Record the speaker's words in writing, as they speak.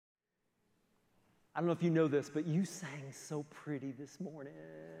I don't know if you know this, but you sang so pretty this morning.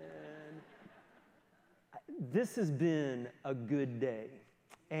 This has been a good day.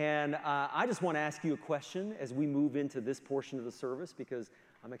 And I just want to ask you a question as we move into this portion of the service because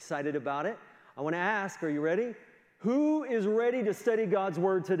I'm excited about it. I want to ask, are you ready? Who is ready to study God's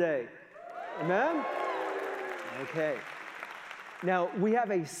Word today? Amen? Okay. Now, we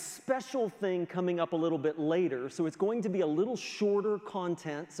have a special thing coming up a little bit later, so it's going to be a little shorter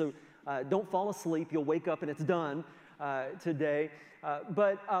content, so don't fall asleep. You'll wake up and it's done today.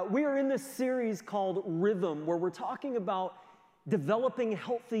 But we are in this series called Rhythm, where we're talking about developing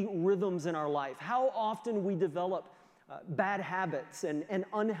healthy rhythms in our life, how often we develop bad habits and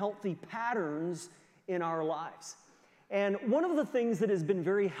unhealthy patterns in our lives. And one of the things that has been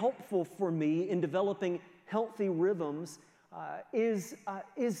very helpful for me in developing healthy rhythms is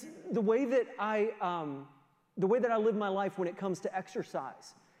the way that I live my life when it comes to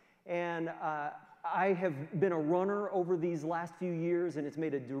exercise. And I have been a runner over these last few years, and it's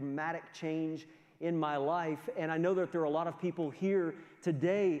made a dramatic change in my life. And I know that there are a lot of people here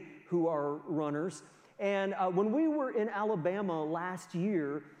today who are runners. And when we were in Alabama last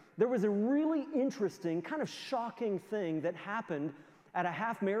year, there was a really interesting, kind of shocking thing that happened at a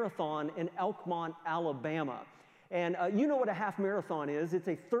half marathon in Elkmont, Alabama. And you know what a half marathon is. It's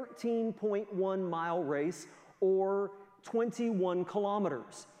a 13.1 mile race or 21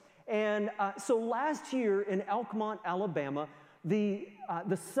 kilometers. And so last year in Elkmont, Alabama, the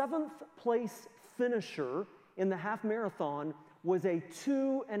seventh place finisher in the half marathon was a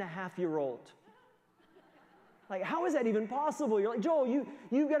 2.5-year-old. Like, how is that even possible? You're like, Joel,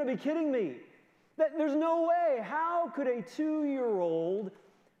 you've got to be kidding me. There's no way. How could a 2-year-old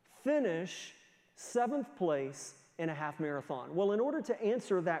finish seventh place in a half marathon? Well, in order to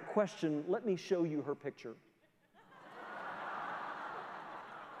answer that question, let me show you her picture.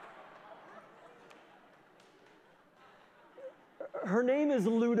 Her name is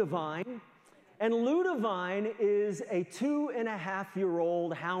Ludivine, and Ludivine is a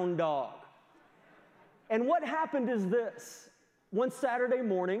 2.5-year-old hound dog. And what happened is this. One Saturday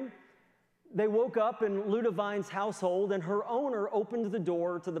morning, they woke up in Ludivine's household, and her owner opened the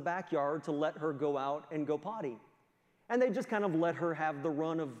door to the backyard to let her go out and go potty. And they just kind of let her have the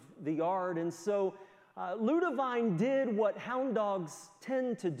run of the yard. And so Ludivine did what hound dogs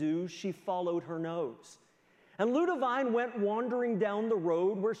tend to do. She followed her nose. And Ludivine went wandering down the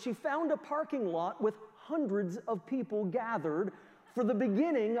road where she found a parking lot with hundreds of people gathered for the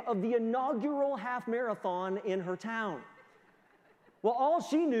beginning of the inaugural half marathon in her town. Well, all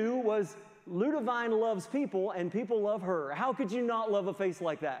she knew was Ludivine loves people and people love her. How could you not love a face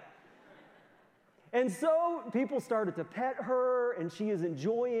like that? And so people started to pet her, and she is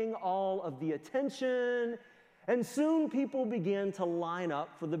enjoying all of the attention. And soon people began to line up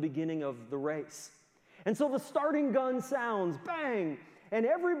for the beginning of the race. And so the starting gun sounds, bang, and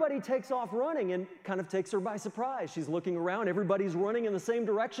everybody takes off running and kind of takes her by surprise. She's looking around, everybody's running in the same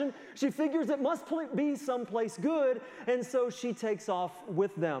direction. She figures it must be someplace good, and so she takes off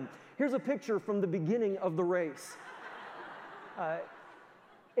with them. Here's a picture from the beginning of the race.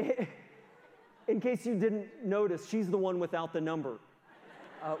 In case you didn't notice, she's the one without the number.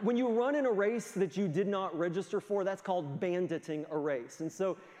 When you run in a race that you did not register for, that's called banditing a race. And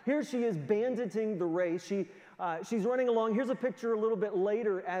so here she is banditing the race. She's running along. Here's a picture a little bit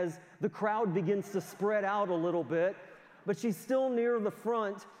later as the crowd begins to spread out a little bit, but she's still near the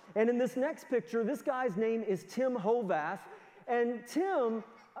front. And in this next picture, this guy's name is Tim Hovath, and Tim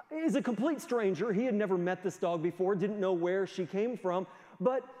is a complete stranger. He had never met this dog before, didn't know where she came from,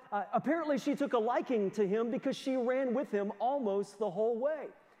 but apparently she took a liking to him because she ran with him almost the whole way.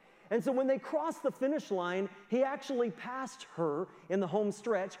 And so when they crossed the finish line, he actually passed her in the home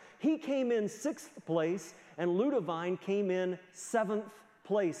stretch. He came in 6th place, and Ludivine came in 7th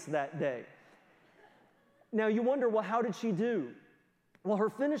place that day. Now you wonder, well, how did she do? Well, her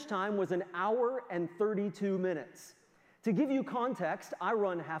finish time was 1 hour and 32 minutes. To give you context, I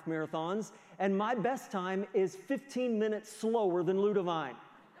run half marathons, and my best time is 15 minutes slower than Ludivine.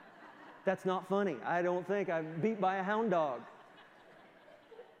 That's not funny. I don't think I'm beat by a hound dog.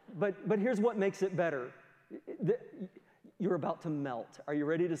 But here's what makes it better. You're about to melt. Are you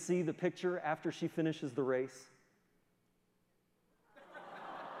ready to see the picture after she finishes the race?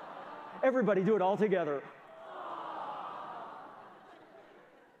 Everybody do it all together.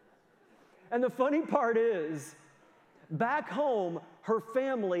 And the funny part is, back home, her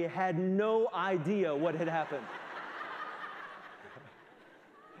family had no idea what had happened.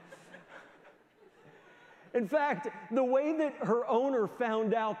 In fact, the way that her owner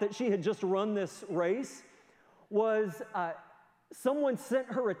found out that she had just run this race was someone sent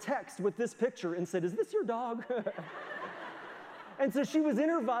her a text with this picture and said, "Is this your dog?" And so she was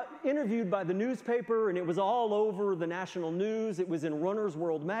interviewed by the newspaper, and it was all over the national news. It was in Runner's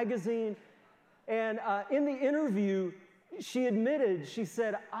World magazine. And in the interview, she admitted, she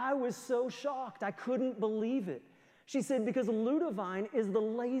said, "I was so shocked. I couldn't believe it." She said, "Because Ludovine is the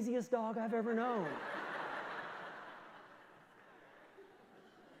laziest dog I've ever known."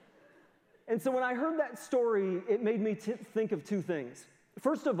 And so when I heard that story, it made me think of two things.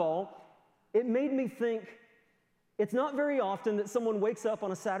 First of all, it made me think it's not very often that someone wakes up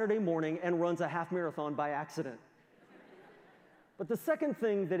on a Saturday morning and runs a half marathon by accident. But the second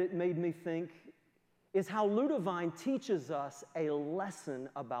thing that it made me think is how Ludovine teaches us a lesson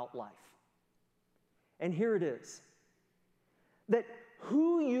about life. And here it is, that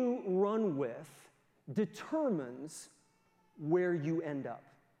who you run with determines where you end up.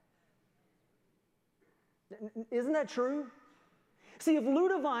 Isn't that true? See, if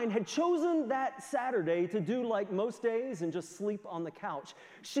Ludovine had chosen that Saturday to do like most days and just sleep on the couch,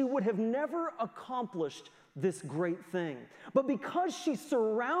 she would have never accomplished this great thing. But because she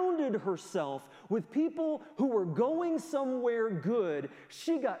surrounded herself with people who were going somewhere good,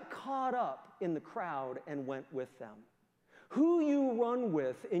 she got caught up in the crowd and went with them. Who you run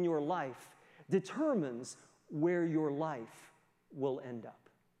with in your life determines where your life will end up.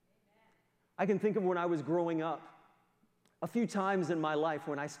 I can think of when I was growing up, a few times in my life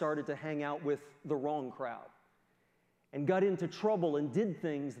when I started to hang out with the wrong crowd and got into trouble and did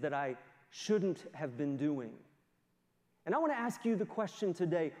things that I shouldn't have been doing. And I want to ask you the question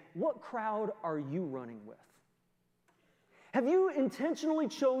today, what crowd are you running with? Have you intentionally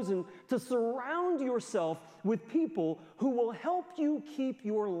chosen to surround yourself with people who will help you keep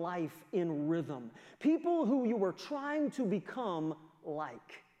your life in rhythm? People who you are trying to become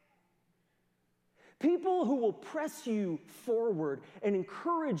like? People who will press you forward and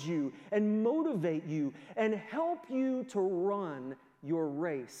encourage you and motivate you and help you to run your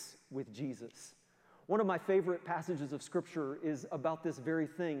race with Jesus. One of my favorite passages of Scripture is about this very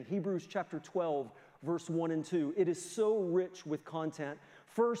thing. Hebrews chapter 12, verse 1 and 2. It is so rich with content.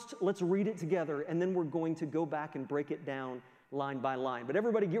 First, let's read it together, and then we're going to go back and break it down line by line. But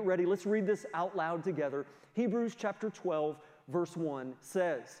everybody get ready. Let's read this out loud together. Hebrews chapter 12, verse 1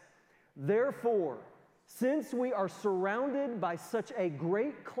 says, "Therefore, since we are surrounded by such a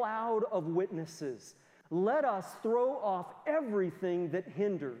great cloud of witnesses, let us throw off everything that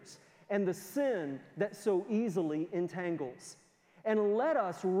hinders and the sin that so easily entangles. And let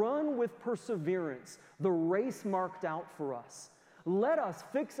us run with perseverance the race marked out for us. Let us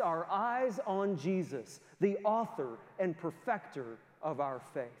fix our eyes on Jesus, the author and perfecter of our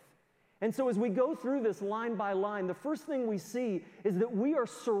faith." And so as we go through this line by line, the first thing we see is that we are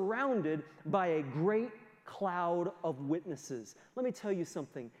surrounded by a great cloud of witnesses. Let me tell you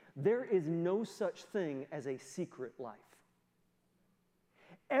something. There is no such thing as a secret life.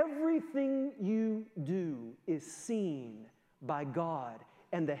 Everything you do is seen by God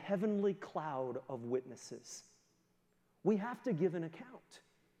and the heavenly cloud of witnesses. We have to give an account.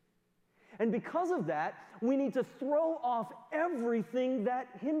 And because of that, we need to throw off everything that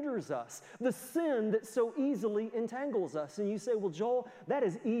hinders us, the sin that so easily entangles us. And you say, "Well, Joel, that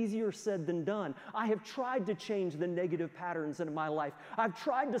is easier said than done. I have tried to change the negative patterns in my life. I've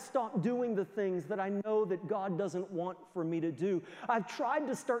tried to stop doing the things that I know that God doesn't want for me to do. I've tried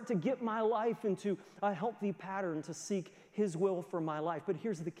to start to get my life into a healthy pattern to seek His will for my life." But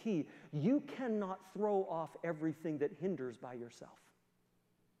here's the key. You cannot throw off everything that hinders by yourself.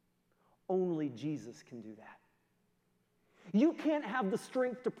 Only Jesus can do that. You can't have the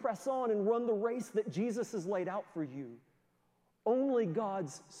strength to press on and run the race that Jesus has laid out for you. Only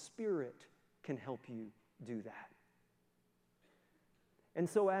God's Spirit can help you do that. And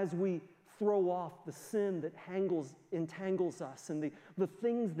so as we throw off the sin that entangles us and the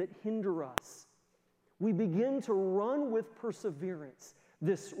things that hinder us, we begin to run with perseverance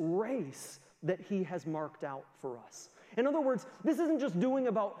this race that He has marked out for us. In other words, this isn't just doing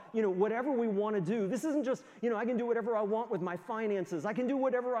about, whatever we want to do. This isn't just, I can do whatever I want with my finances. I can do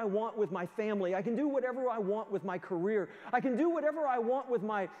whatever I want with my family. I can do whatever I want with my career. I can do whatever I want with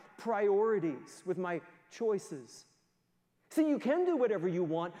my priorities, with my choices. See, you can do whatever you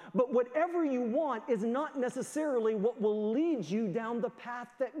want, but whatever you want is not necessarily what will lead you down the path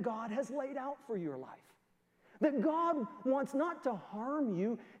that God has laid out for your life. That God wants not to harm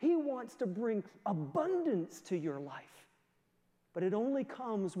you, He wants to bring abundance to your life. But it only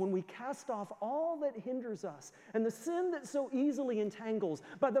comes when we cast off all that hinders us and the sin that so easily entangles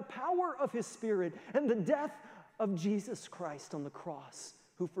by the power of His Spirit and the death of Jesus Christ on the cross,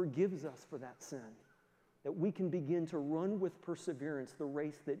 who forgives us for that sin. that we can begin to run with perseverance the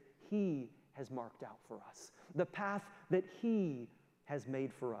race that He has marked out for us, the path that He has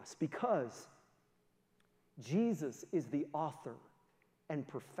made for us, because Jesus is the author and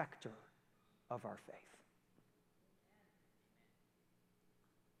perfecter of our faith.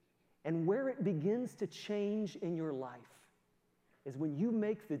 And where it begins to change in your life is when you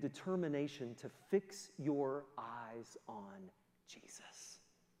make the determination to fix your eyes on Jesus.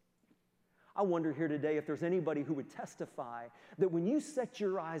 I wonder here today if there's anybody who would testify that when you set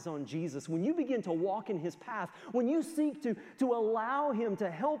your eyes on Jesus, when you begin to walk in His path, when you seek to allow Him to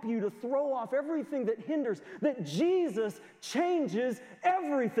help you to throw off everything that hinders, that Jesus changes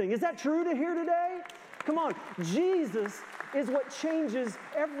everything. Is that true to hear today? Come on, Jesus is what changes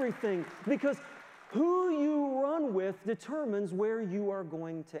everything, because who you run with determines where you are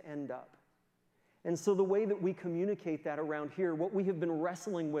going to end up. And so the way that we communicate that around here, what we have been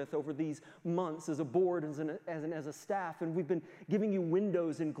wrestling with over these months as a board, as a staff, and we've been giving you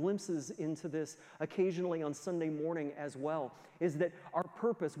windows and glimpses into this occasionally on Sunday morning as well, is that our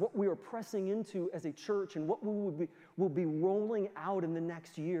purpose, what we are pressing into as a church and what we will be rolling out in the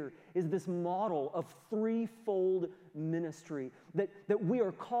next year, is this model of threefold ministry that we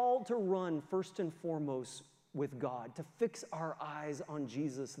are called to run first and foremost with God, to fix our eyes on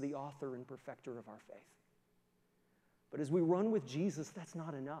Jesus, the author and perfecter of our faith. But as we run with Jesus, that's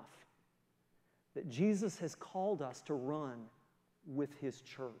not enough. That Jesus has called us to run with His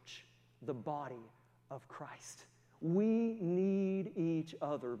church, the body of Christ. We need each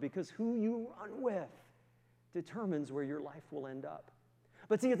other, because who you run with determines where your life will end up.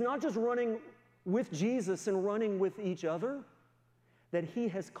 But see, it's not just running with Jesus and running with each other, that He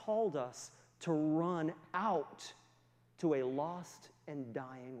has called us to run out to a lost and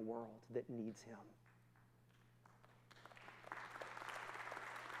dying world that needs Him.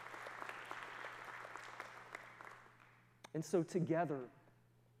 And so together,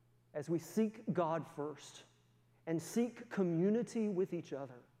 as we seek God first, and seek community with each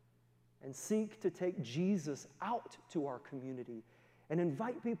other, and seek to take Jesus out to our community, and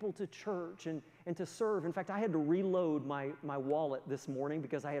invite people to church and to serve. In fact, I had to reload my wallet this morning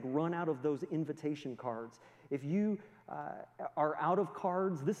because I had run out of those invitation cards. If you are out of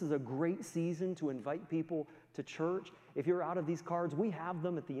cards, this is a great season to invite people to church. If you're out of these cards, we have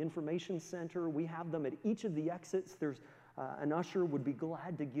them at the information center. We have them at each of the exits. There's an usher would be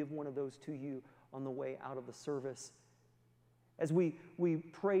glad to give one of those to you on the way out of the service. As we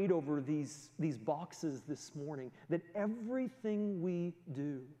prayed over these boxes this morning, that everything we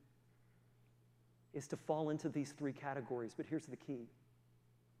do is to fall into these three categories. But here's the key.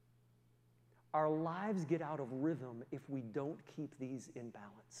 Our lives get out of rhythm if we don't keep these in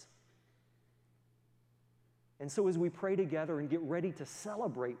balance. And so as we pray together and get ready to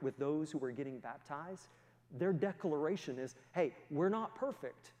celebrate with those who are getting baptized, their declaration is, hey, we're not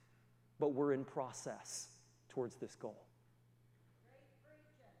perfect, but we're in process towards this goal.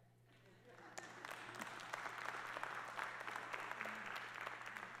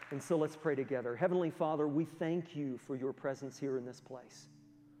 And so let's pray together. Heavenly Father, we thank You for Your presence here in this place.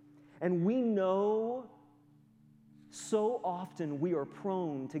 And we know so often we are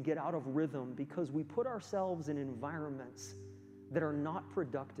prone to get out of rhythm because we put ourselves in environments that are not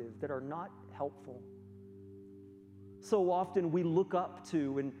productive, that are not helpful. So often we look up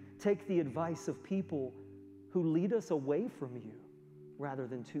to and take the advice of people who lead us away from You rather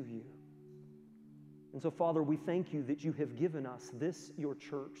than to You. And so, Father, we thank You that You have given us this, Your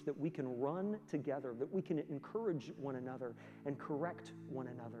church, that we can run together, that we can encourage one another and correct one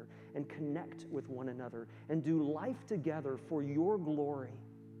another and connect with one another and do life together for Your glory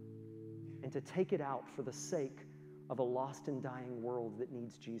and to take it out for the sake of a lost and dying world that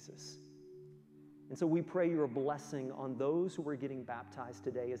needs Jesus. And so we pray Your blessing on those who are getting baptized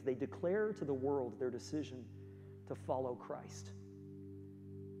today as they declare to the world their decision to follow Christ.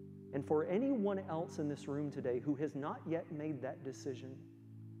 And for anyone else in this room today who has not yet made that decision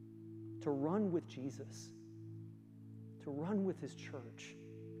to run with Jesus, to run with His church,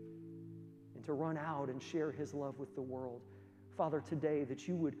 and to run out and share His love with the world, Father, today that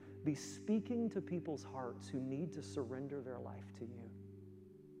You would be speaking to people's hearts who need to surrender their life to You.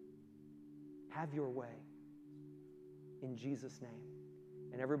 Have Your way. In Jesus' name.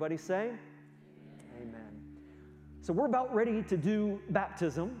 And everybody say, Amen. So we're about ready to do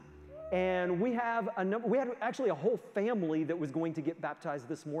baptism. And we had actually a whole family that was going to get baptized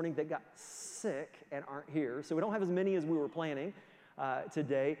this morning that got sick and aren't here. So we don't have as many as we were planning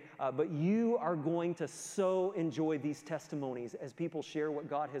today. But you are going to so enjoy these testimonies as people share what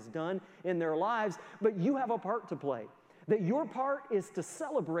God has done in their lives. But you have a part to play. That your part is to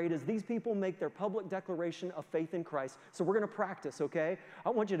celebrate as these people make their public declaration of faith in Christ. So we're going to practice, okay? I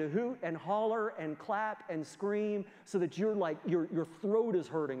want you to hoot and holler and clap and scream so that you're like, your throat is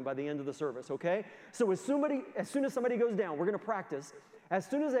hurting by the end of the service, okay? So as soon as somebody goes down, we're going to practice. As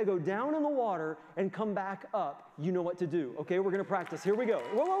soon as they go down in the water and come back up, you know what to do, okay? We're going to practice. Here we go.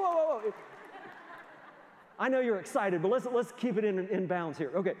 Whoa, whoa, whoa, whoa, whoa. I know you're excited, but let's keep it in bounds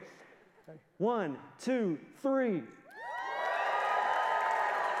here. Okay. 1, 2, 3.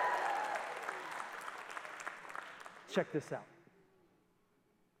 Check this out.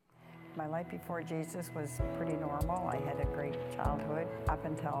 My life before Jesus was pretty normal. I had a great childhood. Up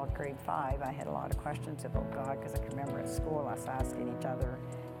until grade 5, I had a lot of questions about God because I can remember at school us asking each other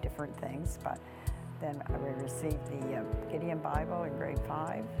different things. But then we received the Gideon Bible in grade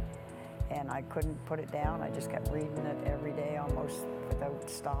 5, and I couldn't put it down. I just kept reading it every day almost without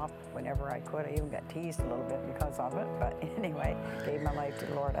stop whenever I could. I even got teased a little bit because of it. But anyway, gave my life to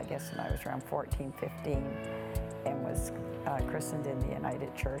the Lord, I guess, when I was around 14, 15. And was christened in the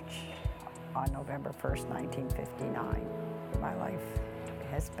United Church on November 1st, 1959. My life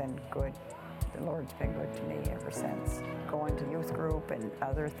has been good. The Lord's been good to me ever since. Going to youth group and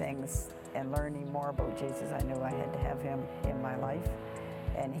other things and learning more about Jesus, I knew I had to have him in my life,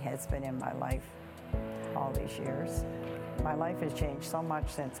 and he has been in my life all these years. My life has changed so much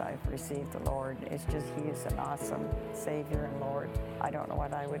since I've received the Lord. It's just, he is an awesome Savior and Lord. I don't know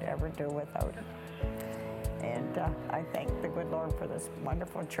what I would ever do without him. And I thank the good Lord for this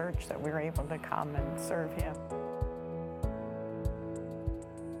wonderful church that we're able to come and serve him.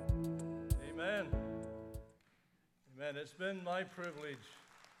 Amen. Amen. It's been my privilege.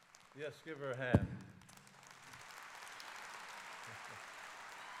 Yes, give her a hand.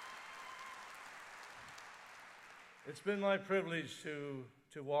 It's been my privilege to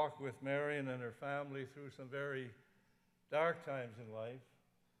walk with Marion and her family through some very dark times in life.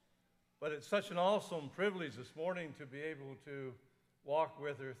 But it's such an awesome privilege this morning to be able to walk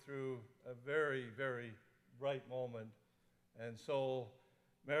with her through a very, very bright moment. And so,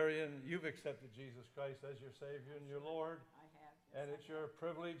 Marion, you've accepted Jesus Christ as your Savior and your Lord. I have. Yes, and it's your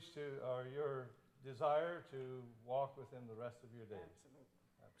privilege or your desire to walk with him the rest of your days. Absolutely.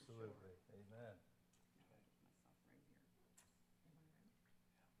 Absolutely. Sure. Amen.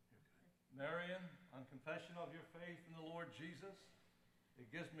 Marion, on confession of your faith in the Lord Jesus, it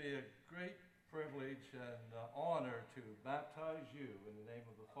gives me a great privilege and honor to baptize you in the name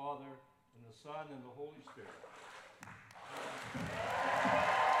of the Father, and the Son, and the Holy Spirit.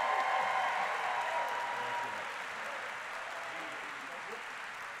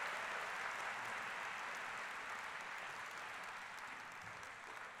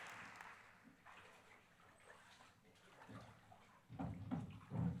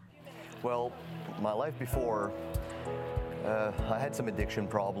 Well, my life before, I had some addiction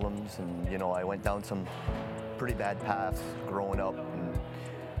problems, and I went down some pretty bad paths growing up, and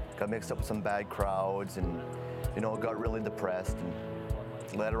got mixed up with some bad crowds, and got really depressed,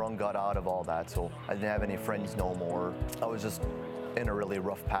 and later on got out of all that, so I didn't have any friends no more. I was just in a really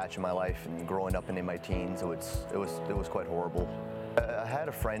rough patch in my life, and growing up into my teens, so it was quite horrible. I had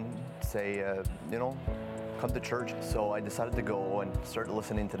a friend say, come to church, so I decided to go and started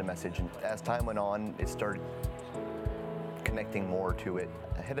listening to the message, and as time went on, it started connecting more to it.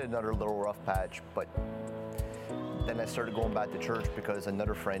 I hit another little rough patch, but then I started going back to church because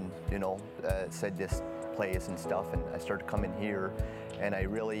another friend, said this place and stuff, and I started coming here, and I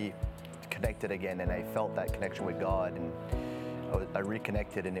really connected again, and I felt that connection with God, and I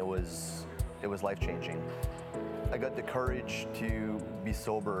reconnected, and it was life-changing. I got the courage to be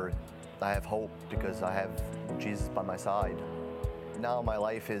sober. I have hope because I have Jesus by my side. Now my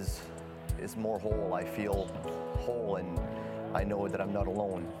life is more whole. I feel whole, and I know that I'm not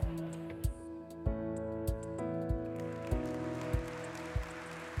alone.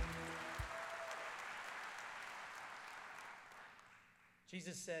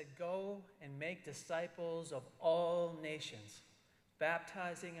 Jesus said, "Go and make disciples of all nations,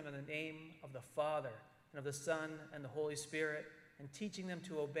 baptizing them in the name of the Father and of the Son and the Holy Spirit, and teaching them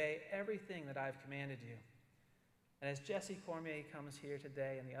to obey everything that I've commanded you." And as Jesse Cormier comes here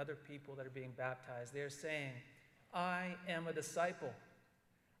today and the other people that are being baptized, they're saying, "I am a disciple.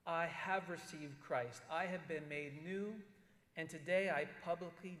 I have received Christ. I have been made new, and today I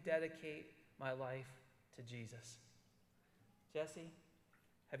publicly dedicate my life to Jesus." Jesse,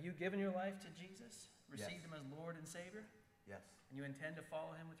 have you given your life to Jesus? Received Yes. him as Lord and Savior? Yes. And you intend to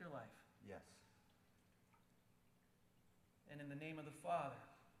follow him with your life? Yes. And in the name of the Father,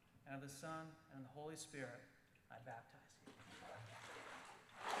 and of the Son, and of the Holy Spirit, I baptize you.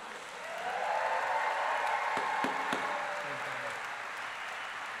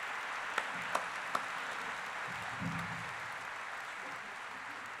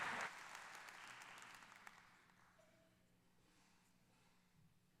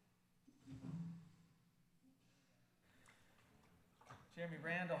 Jeremy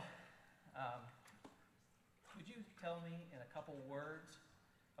Randall, would you tell me in a couple words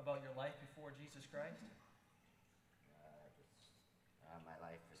about your life before Jesus Christ? My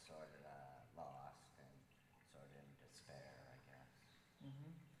life was sort of lost and sort of in despair, I guess.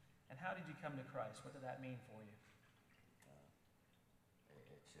 Mm-hmm. And how did you come to Christ? What did that mean for you?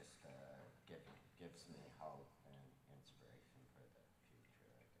 It just gives me hope and inspiration for the future,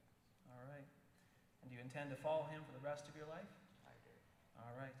 I guess. All right. And do you intend to follow him for the rest of your life? I do.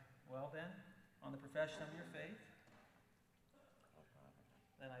 All right. Well then, on the profession of your faith,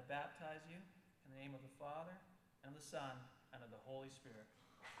 then I baptize you in the name of the Father, and of the Son, and of the Holy Spirit.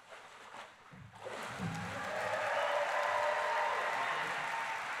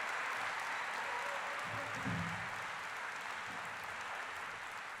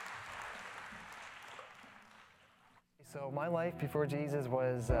 So my life before Jesus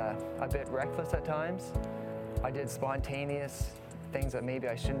was a bit reckless at times. I did spontaneous things that maybe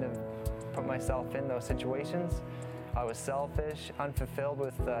I shouldn't have put myself in those situations. I was selfish, unfulfilled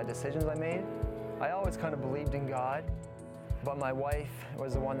with decisions I made. I always kind of believed in God, but my wife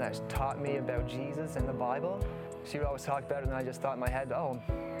was the one that taught me about Jesus and the Bible. She would always talk about it, and I just thought in my head, oh,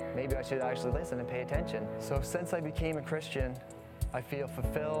 maybe I should actually listen and pay attention. So since I became a Christian, I feel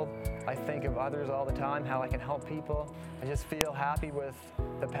fulfilled. I think of others all the time, how I can help people. I just feel happy with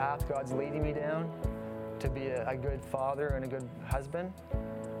the path God's leading me down to be a good father and a good husband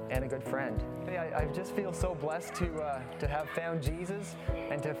and a good friend. I just feel so blessed to have found Jesus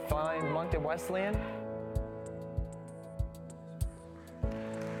and to find Moncton Wesleyan.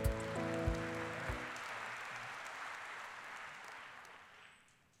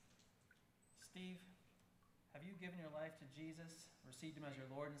 Steve, have you given your life to Jesus, received him as your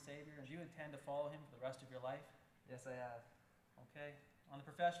Lord and Savior, and do you intend to follow him for the rest of your life? Yes, I have. Okay. On the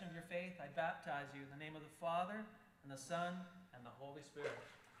profession of your faith, I baptize you in the name of the Father, and the Son, and the Holy Spirit.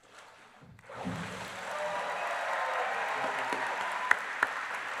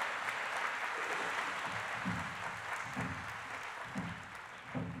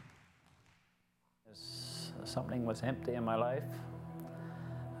 Something was empty in my life.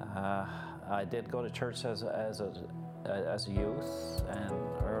 I did go to church as a youth and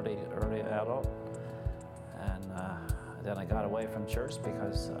early adult, and then I got away from church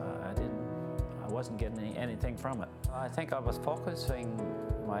because I wasn't getting anything from it. I think I was focusing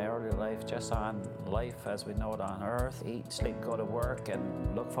my early life just on life as we know it on earth: eat, sleep, go to work,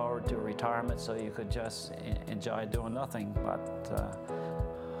 and look forward to retirement so you could just enjoy doing nothing. But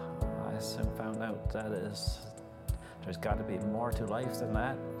I soon found out that there's got to be more to life than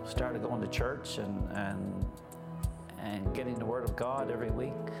that. Started going to church and getting the Word of God every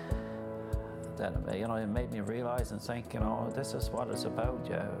week. That, you know, it made me realize and think, you know, this is what it's about.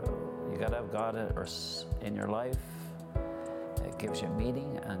 You got to have God in your life. It gives you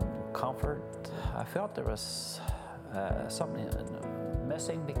meaning and comfort. I felt there was something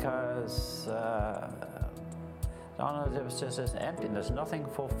missing because there was just this emptiness, nothing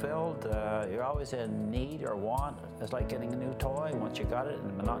fulfilled. You're always in need or want. It's like getting a new toy. Once you got it and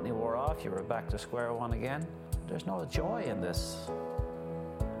the monotony wore off, you were back to square one again. There's no joy in this.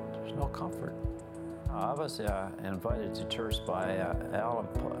 There's no comfort. I was invited to church by Al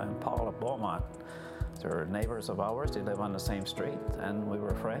and Paula Beaumont. They're neighbors of ours. They live on the same street, and we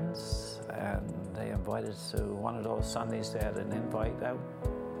were friends. And they invited us to one of those Sundays. They had an invite out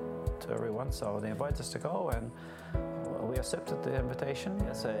to everyone, so they invited us to go, and we accepted the invitation.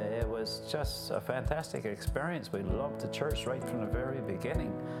 It was just a fantastic experience. We loved the church right from the very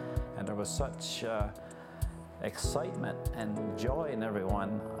beginning, and there was such excitement and joy in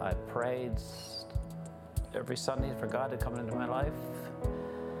everyone. I prayed every Sunday for God to come into my life,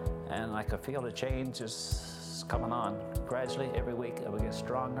 and I could feel the change just coming on. Gradually, every week I would get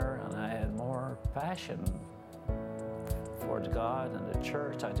stronger, and I had more passion towards God and the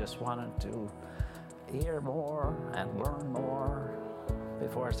church. I just wanted to hear more and learn more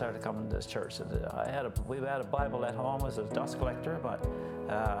before I started coming to this church. We had a Bible at home as a dust collector, but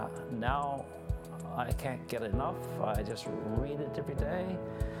now I can't get enough. I just read it every day.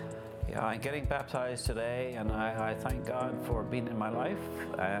 Yeah, I'm getting baptized today, and I thank God for being in my life,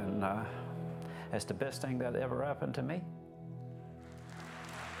 and it's the best thing that ever happened to me.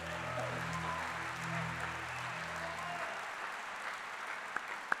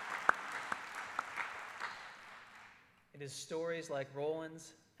 It is stories like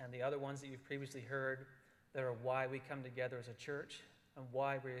Roland's and the other ones that you've previously heard that are why we come together as a church and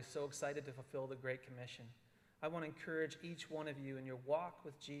why we're so excited to fulfill the Great Commission. I want to encourage each one of you in your walk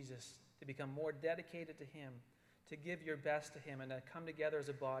with Jesus to become more dedicated to Him, to give your best to Him, and to come together as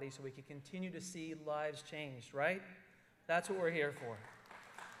a body so we can continue to see lives changed, right? That's what we're here for.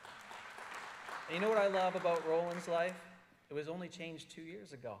 And you know what I love about Roland's life? It was only changed 2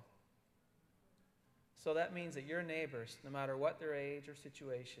 years ago. So that means that your neighbors, no matter what their age or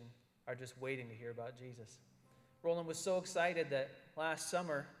situation, are just waiting to hear about Jesus. Roland was so excited that last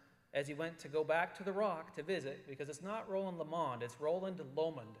summer, as he went to go back to the Rock to visit, because it's not Roland Lamond, it's Roland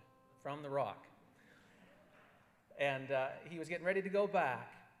Lomond from the Rock. And he was getting ready to go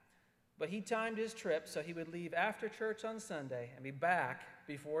back. But he timed his trip so he would leave after church on Sunday and be back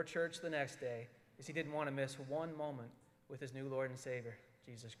before church the next day, because he didn't want to miss one moment with his new Lord and Savior,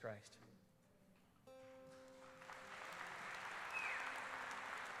 Jesus Christ.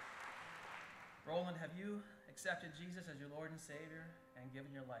 Roland, have you accepted Jesus as your Lord and Savior and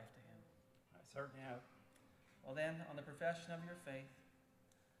given your life to him? I certainly have. Well then, on the profession of your faith,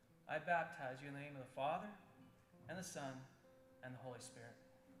 I baptize you in the name of the Father, and the Son, and the Holy Spirit.